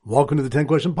Welcome to the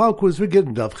 10-question pop quiz for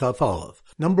Gittin Daf Chaf Aleph.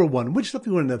 Number 1. Which stuff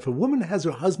you learn that if a woman has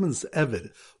her husband's eved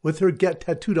with her get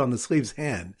tattooed on the slave's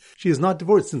hand, she is not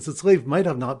divorced since the slave might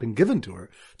have not been given to her?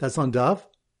 That's on Daf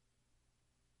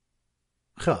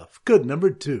Chaf. Good. Number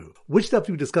 2. Which stuff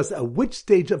do we discuss at which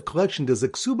stage of collection does a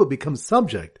ksuba become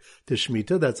subject to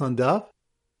Shemitah? That's on Daf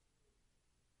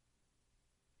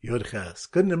Yod Ches.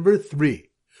 Good. Number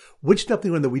 3. Which stuff do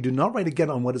we learn that we do not write a get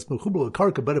on what is mechubal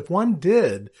karka, but if one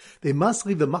did, they must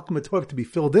leave the makom hatorf to be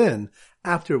filled in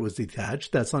after it was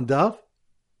detached? That's on Daf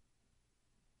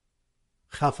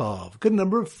Chafav. Good.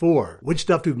 Number 4. Which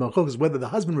stuff do we machok is whether the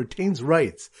husband retains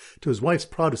rights to his wife's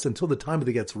produce until the time of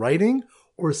the get's writing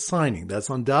or signing? That's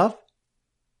on Daf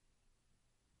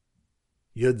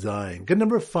Yud Zayin. Good.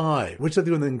 Number 5. Which stuff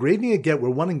do we learn that engraving a get where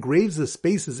one engraves the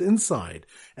spaces inside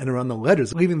and around the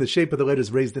letters, leaving the shape of the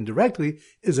letters raised indirectly,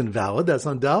 is invalid? That's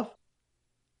on Daf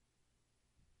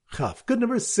Chaf. Good.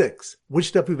 Number 6. Which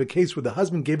stuff do we have a case where the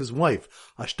husband gave his wife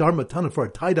a shtar matana for a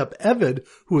tied up eved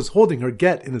who was holding her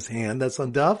get in his hand? That's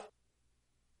on Daf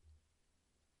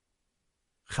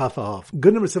Chaf.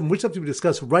 Good. Number 7. Which stuff do we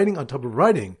discuss writing on top of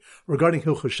writing regarding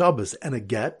Hilchos Shabbos and a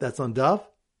get? That's on Daf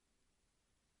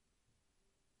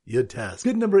Yud Tes.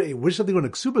 Good. Number 8. Which something on a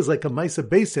ksuba is like a maisa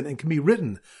basin and can be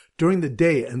written during the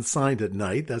day and signed at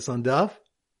night? That's on Daf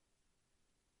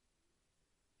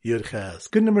Yud Ches.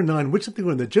 Good. Number 9. Which something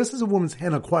on that just as a woman's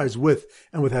hand acquires with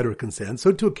and without her consent,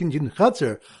 so too a kinyan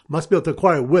chatzer must be able to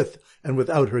acquire with and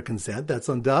without her consent? That's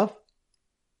on Daf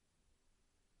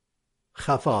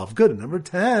Chafav. Good. Number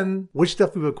 10. Which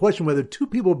stuff we have a question whether two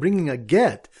people bringing a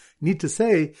get need to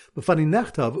say b'fani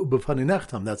nechtav u'b'fani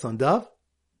nechtam? That's on Daf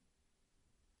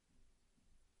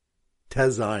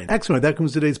Tezayin. Excellent. That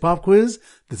comes today's pop quiz.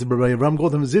 This is Rabbi Avram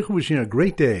Goldham Zichu wishing you a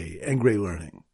great day and great learning.